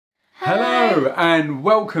Hello and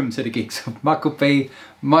welcome to the Geeks of Mucklebee.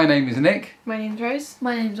 My name is Nick. My name's Rose.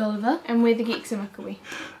 My name's Oliver. And we're the Geeks of Mucklebee.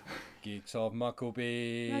 Geeks of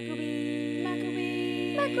Mucklebee.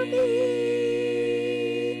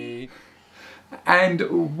 Mucklebee.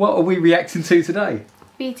 And what are we reacting to today?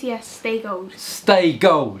 BTS Stay Gold. Stay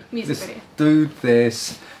Gold. Music video. Do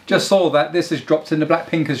this. Just saw that. This has dropped in. The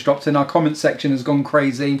Blackpink has dropped in. Our comment section has gone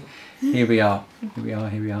crazy. Here we are. Here we are.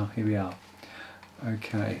 Here we are. Here we are.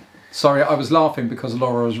 Okay. Sorry, I was laughing because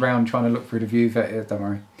Laura was round trying to look through the view. Don't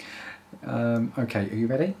worry. Okay, are you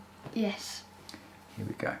ready? Yes. Here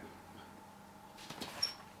we go.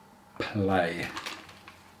 Play.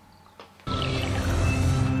 I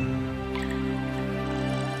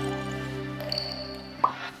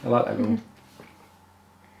like that little.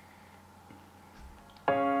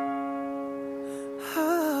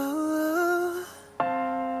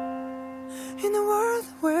 In a world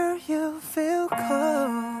where you feel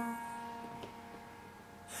cold,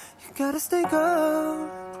 you gotta stay gold,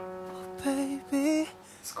 oh baby.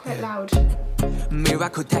 It's quite loud.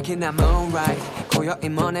 미와코 타키나 moonlight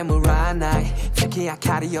고요인 먼의 물안나이 특히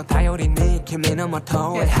아카리오 다요린 느낌이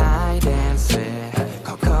모토에 hide and seek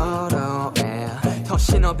거꾸로에 더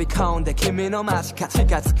신호비 가운데 kimi no 맛이 같이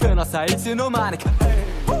끊어서 일진호 마니까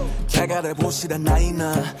자가를 보시란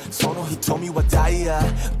나이나 서로 히토미와 다이아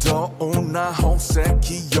더우나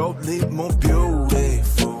홍색이 열리 more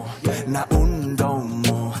beautiful 나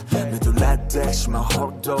운동무 매도 라텍스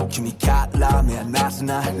마호도 kimi 가라면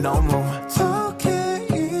나스나 너무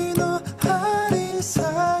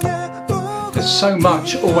There's so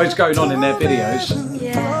much always going on in their videos.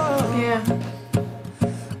 Yeah. Yeah.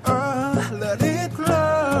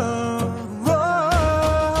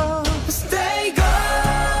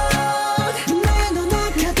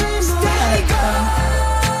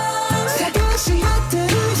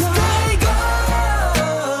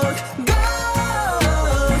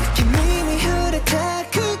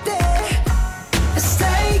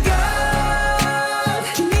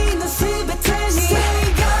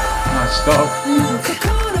 Stop.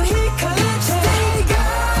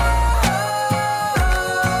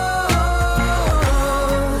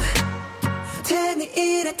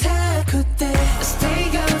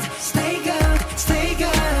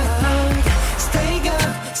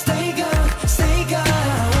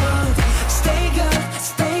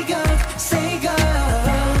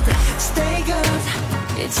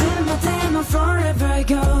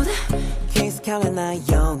 Calling my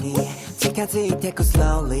yoni,近てく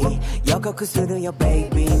slowly 予告するよ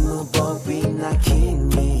baby 無防備な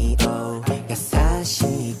君を優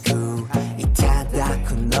しくいただ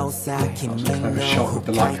くのさ君の Have a shot with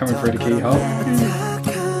the light coming through the keyhole.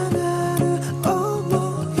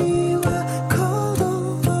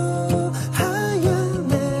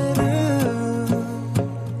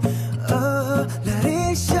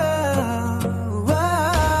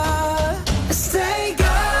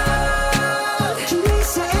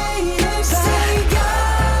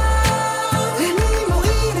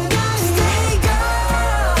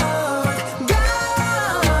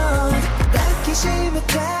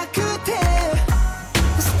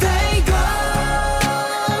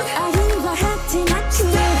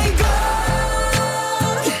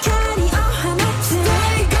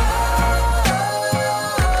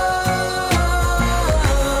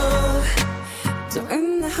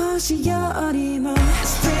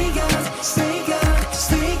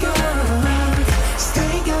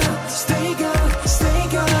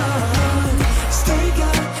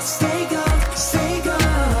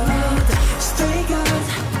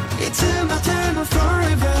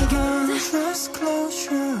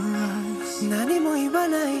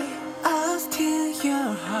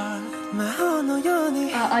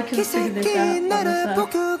 I can figure this out by myself.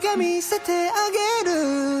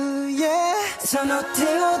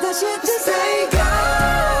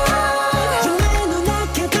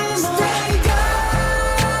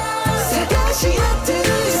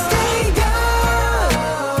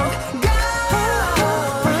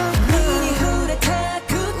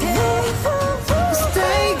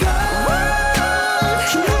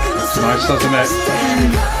 Nice, doesn't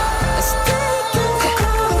it?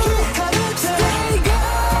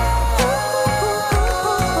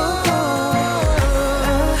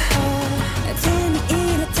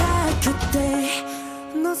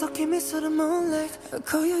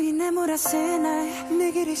 고요히 내몰아새 날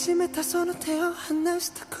내게를 심했다 손을 태워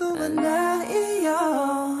하나씩 다 그만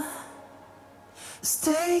나이여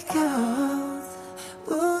Stay gold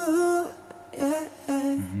Ooh, yeah.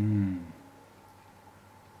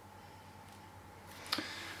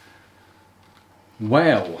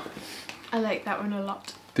 Well, I like that one a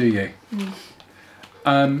lot. do you?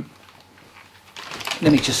 Mm.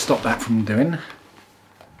 Let me just stop that from doing.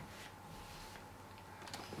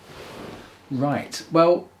 Right,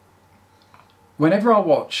 well, whenever I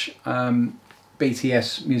watch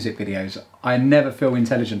BTS music videos, I never feel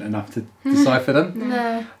intelligent enough to decipher them.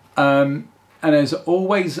 No. And there's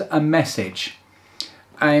always a message.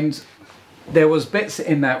 And there was bits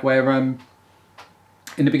in that where, in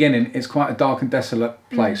the beginning, it's quite a dark and desolate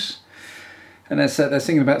place. And they're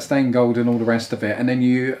singing about staying gold and all the rest of it. And then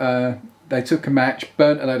they took a match,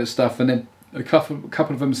 burnt a load of stuff, and then a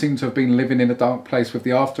couple of them seem to have been living in a dark place with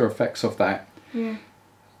the after effects of that. Yeah.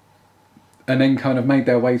 And then kind of made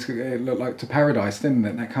their way to, it looked like, to paradise, didn't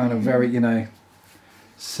it? That kind of very, you know.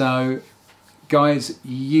 So, guys,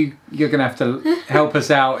 you're going to have to help us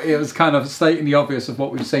out. It was kind of stating the obvious of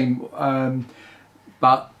what we've seen.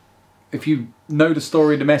 But if you know the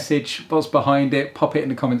story, the message, what's behind it, pop it in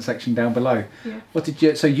the comment section down below. Yeah. What did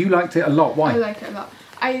you, so you liked it a lot, why? I like it a lot.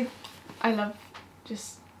 I love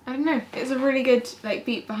just, I don't know, it's a really good like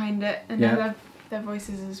beat behind it, and I love their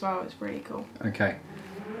voices as well. It's really cool. Okay.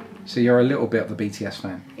 So you're a little bit of a BTS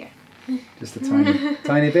fan? Yeah. Just a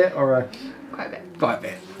tiny bit, or a? Quite a bit. Quite a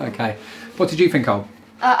bit. Okay. What did you think, Cole?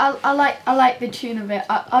 I like the tune of it.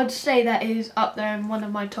 I'd say that is up there in one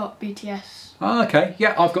of my top BTS. Oh, okay.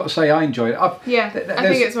 Yeah, I've got to say I enjoyed it. I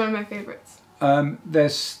think it's one of my favourites.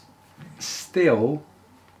 There's still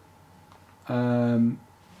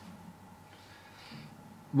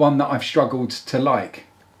one that I've struggled to like.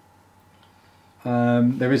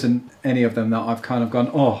 There isn't any of them that I've kind of gone,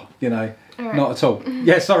 oh, you know, Right. not at all.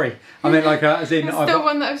 Yeah, sorry. I mean, like, as in... There's still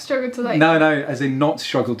one that I've struggled to like. No, as in not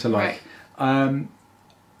struggled to like. Right.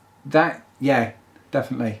 That, yeah,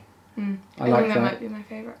 definitely. I like think that. might be my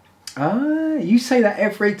favourite. Ah, you say that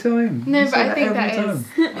every time. No, You but say I think that every is.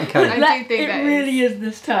 time. Okay. I do think it that really is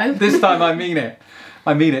this time. This time I mean it.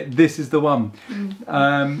 I mean it. This is the one.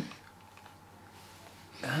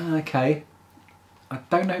 Okay. I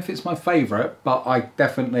don't know if it's my favourite, but I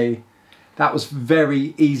definitely... That was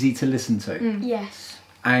very easy to listen to. Yes.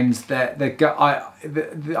 And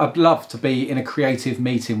I'd love to be in a creative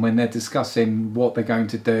meeting when they're discussing what they're going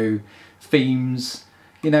to do, themes,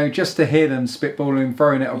 you know, just to hear them spitballing and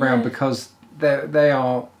throwing it around, because they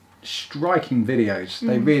are striking videos.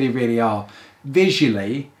 They really, really are.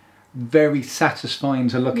 Visually, very satisfying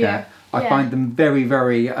to look at. I find them very,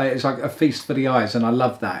 very, it's like a feast for the eyes, and I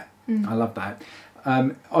love that. I love that.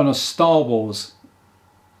 On a Star Wars,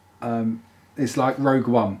 it's like Rogue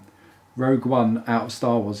One. Rogue One out of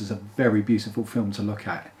Star Wars is a very beautiful film to look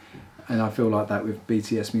at, and I feel like that with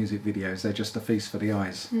BTS music videos. They're just a feast for the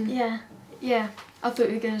eyes. Yeah. I thought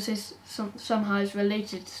you were going to say somehow it's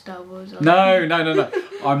related to Star Wars. No.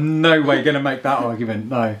 I'm no way going to make that argument.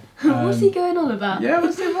 No. What's he going on about? Yeah,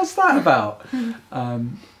 what's that about?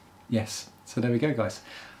 Yes. So there we go, guys.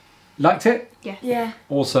 Liked it? Yes. Yeah.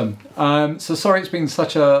 Awesome. So sorry it's been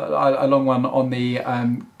such a long one on the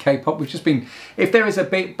K-pop. We've just been, if there is a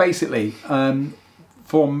bit, basically, from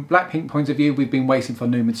Blackpink point of view, we've been waiting for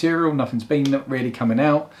new material. Nothing's been really coming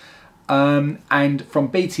out. And from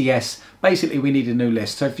BTS, basically we need a new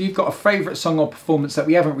list. So if you've got a favourite song or performance that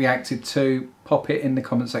we haven't reacted to, pop it in the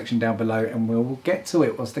comment section down below and we'll get to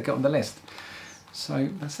it once they get on the list. So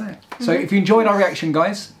that's that. So if you enjoyed our reaction,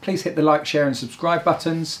 guys, please hit the like, share and subscribe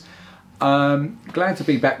buttons. Glad to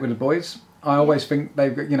be back with the boys. I always think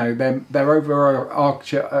they've got, you know, their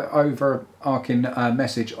overarching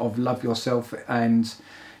message of love yourself and,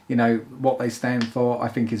 you know, what they stand for, I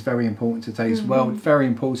think is very important to today's world. Very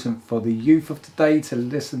important for the youth of today to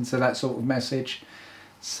listen to that sort of message.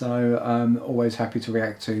 So always happy to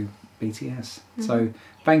react to BTS. So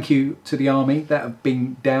thank you to the army that have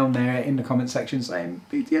been down there in the comment section saying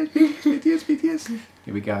BTS, BTS, BTS.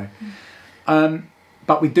 Here we go.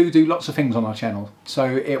 But we do lots of things on our channel. So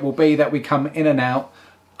it will be that we come in and out.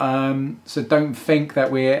 So don't think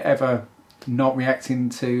that we're ever not reacting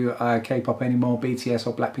to K-pop anymore, BTS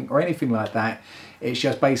or Blackpink or anything like that. It's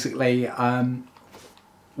just basically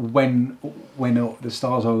when the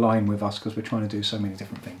stars are aligned with us, because we're trying to do so many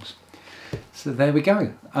different things. So there we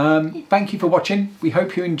go. Thank you for watching. We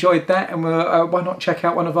hope you enjoyed that, and why not check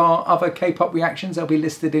out one of our other K-pop reactions. They'll be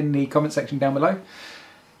listed in the comment section down below.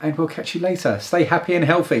 And we'll catch you later. Stay happy and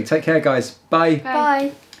healthy. Take care, guys. Bye.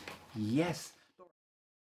 Bye. Yes.